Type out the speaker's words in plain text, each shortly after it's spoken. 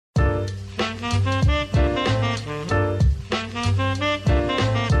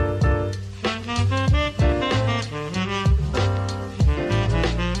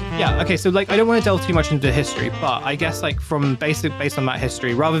okay, so like I don't want to delve too much into history, but I guess like based on that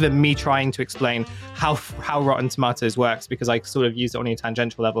history, rather than me trying to explain how Rotten Tomatoes works, because I sort of use it on a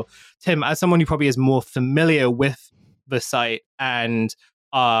tangential level. Tim, as someone who probably is more familiar with the site and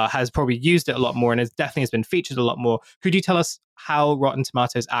has probably used it a lot more and definitely has been featured a lot more, could you tell us how Rotten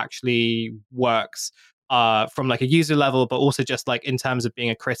Tomatoes actually works? From like a user level, but also just like in terms of being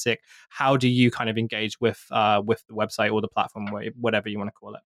a critic, how do you kind of engage with the website or the platform, whatever you want to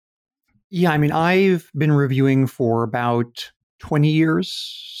call it? Yeah, I mean, I've been reviewing for about 20 years,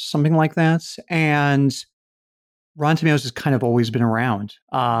 something like that. And Rotten Tomatoes has kind of always been around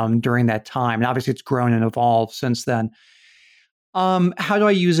during that time. And obviously it's grown and evolved since then. How do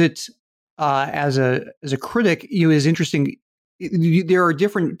I use it as a critic? Is interesting. There are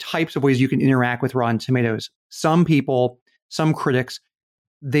different types of ways you can interact with Rotten Tomatoes. Some people, some critics,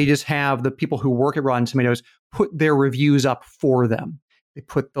 they just have the people who work at Rotten Tomatoes put their reviews up for them. They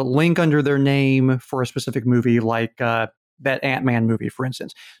put the link under their name for a specific movie, like that Ant-Man movie, for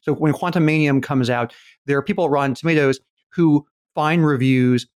instance. So when Quantumanium comes out, there are people at Rotten Tomatoes who find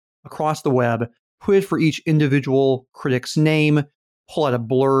reviews across the web, put it for each individual critic's name, pull out a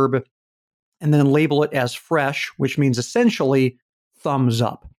blurb, and then label it as fresh, which means essentially thumbs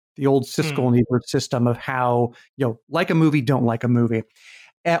up. The old Siskel and Ebert system of how, like a movie, don't like a movie.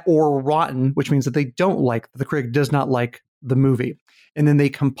 Or rotten, which means that they don't like, the critic does not like the movie. And then they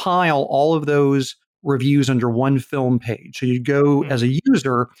compile all of those reviews under one film page. So you go as a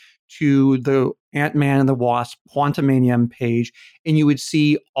user to the Ant-Man and the Wasp Quantumanium page, and you would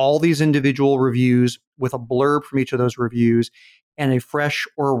see all these individual reviews with a blurb from each of those reviews and a fresh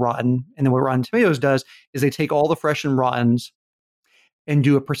or a rotten. And then what Rotten Tomatoes does is they take all the fresh and rottens and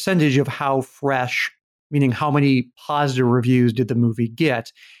do a percentage of how fresh, meaning how many positive reviews did the movie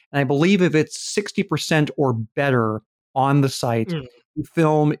get. And I believe if it's 60% or better on the site, the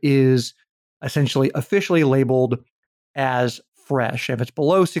film is essentially officially labeled as fresh. If it's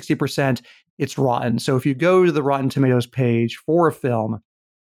below 60%, it's rotten. So if you go to the Rotten Tomatoes page for a film,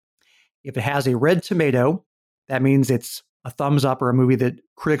 if it has a red tomato, that means it's a thumbs up or a movie that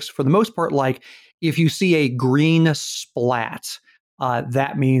critics, for the most part, like. If you see a green splat,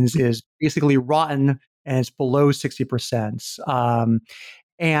 that means is basically rotten and it's below 60%.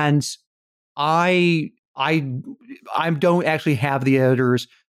 And I don't actually have the editors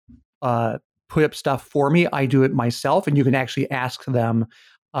put up stuff for me. I do it myself, and you can actually ask them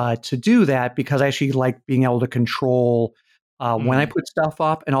to do that, because I actually like being able to control when I put stuff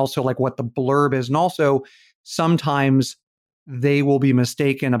up, and also like what the blurb is. And also sometimes they will be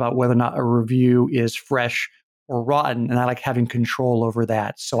mistaken about whether or not a review is fresh or rotten, and I like having control over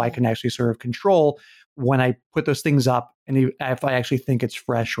that, so I can actually sort of control when I put those things up and if I actually think it's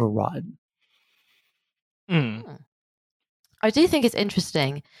fresh or rotten. I do think it's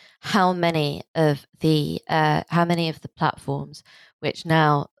interesting how many of the platforms which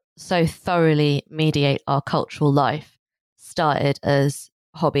now so thoroughly mediate our cultural life started as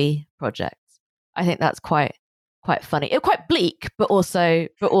hobby projects. I think that's quite funny. It's quite bleak, but also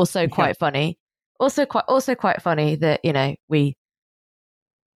quite funny. Also quite funny that we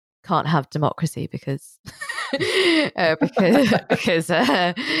can't have democracy because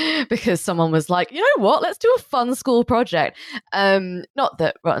because someone was like, you know what, let's do a fun school project. Not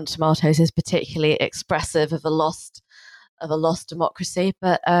that Rotten Tomatoes is particularly expressive of a lost democracy,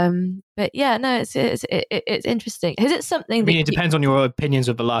 but yeah, no, it's interesting. Is it something? I mean, it depends on your opinions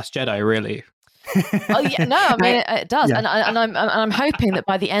of The Last Jedi, really. Oh yeah, no, I mean it does, yeah. and I'm hoping that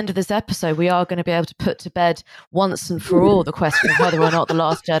by the end of this episode we are going to be able to put to bed once and for all the question of whether or not The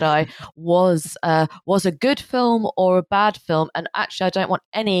Last Jedi was a good film or a bad film. And actually, I don't want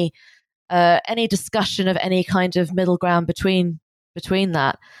any discussion of any kind of middle ground between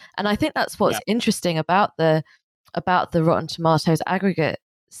that. And I think that's what's interesting about the Rotten Tomatoes aggregate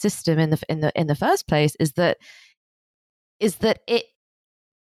system in the first place is that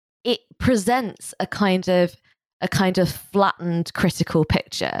it presents a kind of flattened critical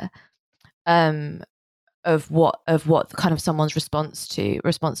picture of what kind of someone's response to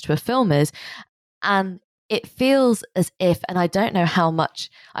a film is, and it feels as if, and I don't know how much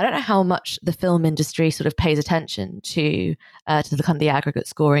the film industry sort of pays attention to the kind of the aggregate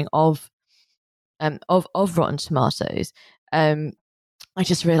scoring of Rotten Tomatoes. I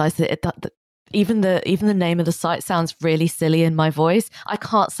just realized that even the name of the site sounds really silly in my voice. I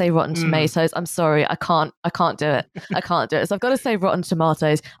can't say Rotten Tomatoes. I'm sorry, I can't do it. I can't do it. So I've got to say Rotten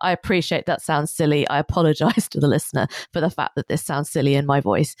Tomatoes. I appreciate that sounds silly. I apologize to the listener for the fact that this sounds silly in my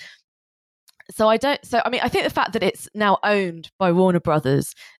voice. I think the fact that it's now owned by Warner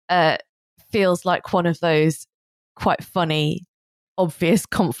Brothers feels like one of those quite funny obvious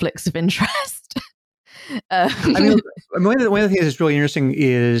conflicts of interest. I mean, one of the things that's really interesting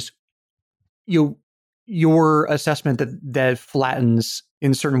is your assessment that flattens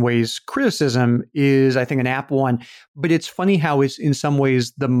in certain ways criticism is, I think, an apt one. But it's funny how it's in some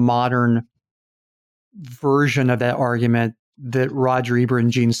ways the modern version of that argument that Roger Ebert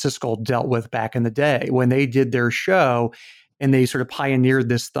and Gene Siskel dealt with back in the day when they did their show, and they sort of pioneered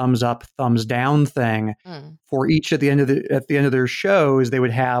this thumbs up, thumbs down thing for each at the end of their shows. They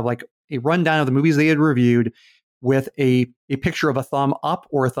would have like a rundown of the movies they had reviewed with a picture of a thumb up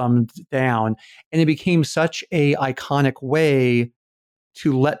or a thumb down. And it became such a iconic way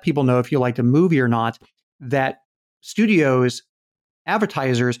to let people know if you liked a movie or not, that studios,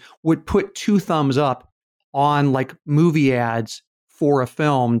 advertisers would put 2 thumbs up on like movie ads for a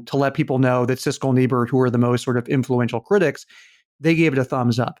film to let people know that Siskel and Ebert, who are the most sort of influential critics, they gave it a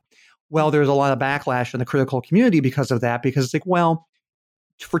thumbs up. Well, there's a lot of backlash in the critical community because of that, because it's like, well,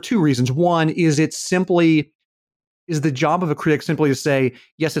 for 2 reasons. One is is the job of a critic simply to say,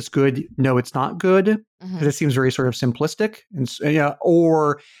 yes, it's good, no, it's not good, because it seems very sort of simplistic. And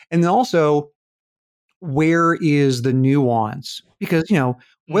then also, where is the nuance? Because,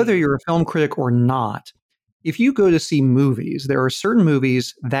 whether you're a film critic or not, if you go to see movies, there are certain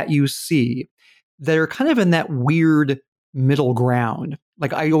movies that you see that are kind of in that weird middle ground.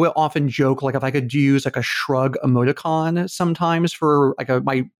 Like I will often joke, like if I could use like a shrug emoticon sometimes for like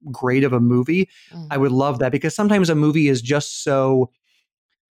my grade of a movie, I would love that, because sometimes a movie is just so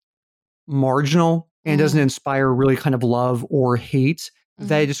marginal and doesn't inspire really kind of love or hate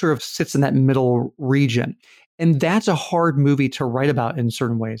that it just sort of sits in that middle region. And that's a hard movie to write about in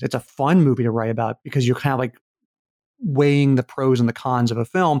certain ways. It's a fun movie to write about because you're kind of like weighing the pros and the cons of a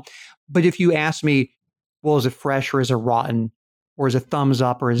film. But if you ask me, well, is it fresh or is it rotten? Or is it thumbs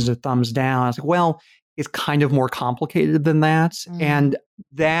up or is it thumbs down? I was like, well, it's kind of more complicated than that. And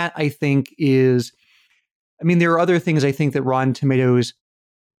that, I think, is, I mean, there are other things I think that Rotten Tomatoes,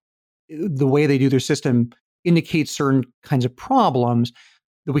 the way they do their system, indicates certain kinds of problems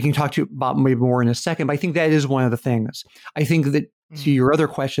that we can talk about maybe more in a second. But I think that is one of the things. I think that, to your other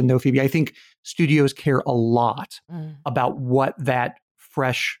question, though, Phoebe, I think studios care a lot about what that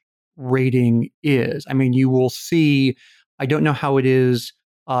fresh rating is. I mean, you will see, I don't know how it is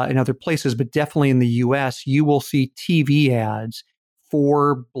in other places, but definitely in the US, you will see TV ads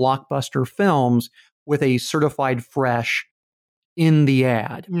for blockbuster films with a certified fresh in the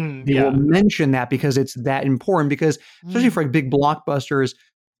ad. They will mention that because it's that important, because especially for like big blockbusters,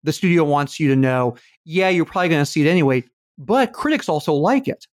 the studio wants you to know, yeah, you're probably going to see it anyway, but critics also like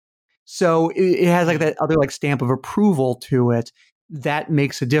it. So it has like that other like stamp of approval to it. That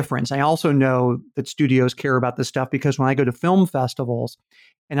makes a difference. I also know that studios care about this stuff because when I go to film festivals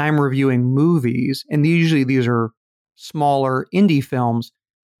and I'm reviewing movies, and usually these are smaller indie films,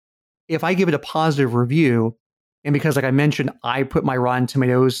 if I give it a positive review, and because like I mentioned, I put my Rotten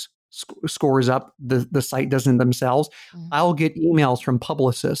Tomatoes scores up, the site doesn't themselves, I'll get emails from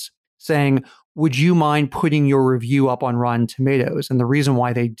publicists saying, would you mind putting your review up on Rotten Tomatoes? And the reason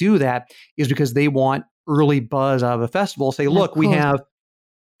why they do that is because they want early buzz out of a festival. Say, look, we have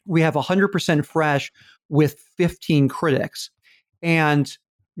 100% fresh with 15 critics. And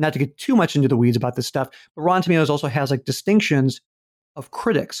not to get too much into the weeds about this stuff, but Rotten Tomatoes also has like distinctions of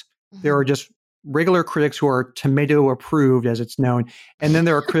critics. There are just regular critics who are tomato approved, as it's known. And then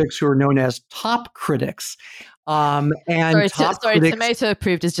there are critics who are known as top critics. And critics, tomato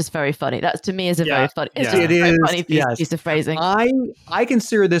approved is just very funny. That's, to me, is a very funny. It's just it a very is, funny piece of phrasing. I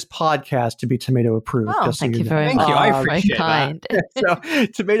consider this podcast to be tomato approved. Oh, thank you very much. Thank you. I appreciate kind. So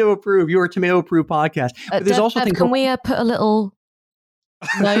tomato approved. You're a tomato approved podcast. But there's also Dev, can we put a little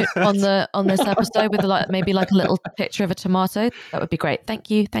note on this episode with maybe like a little picture of a tomato? That would be great. Thank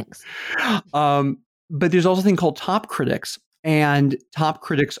you. Thanks. But there's also a thing called top critics. And top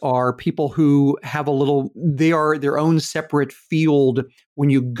critics are people who have they are their own separate field. When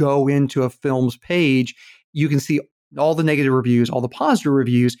you go into a film's page, you can see all the negative reviews, all the positive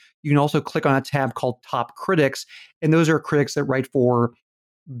reviews. You can also click on a tab called top critics. And those are critics that write for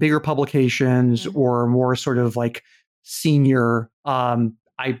bigger publications or more sort of like senior.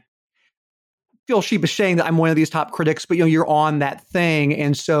 I feel sheepish saying that I'm one of these top critics, but you're on that thing.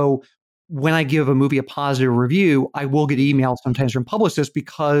 And so when I give a movie a positive review, I will get emails sometimes from publicists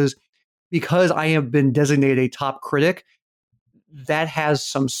because I have been designated a top critic. That has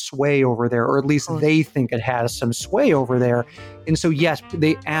some sway over there, or at least they think it has some sway over there. And so, yes,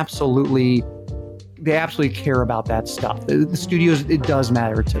 they absolutely care about that stuff. The studios, it does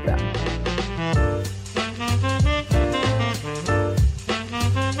matter to them.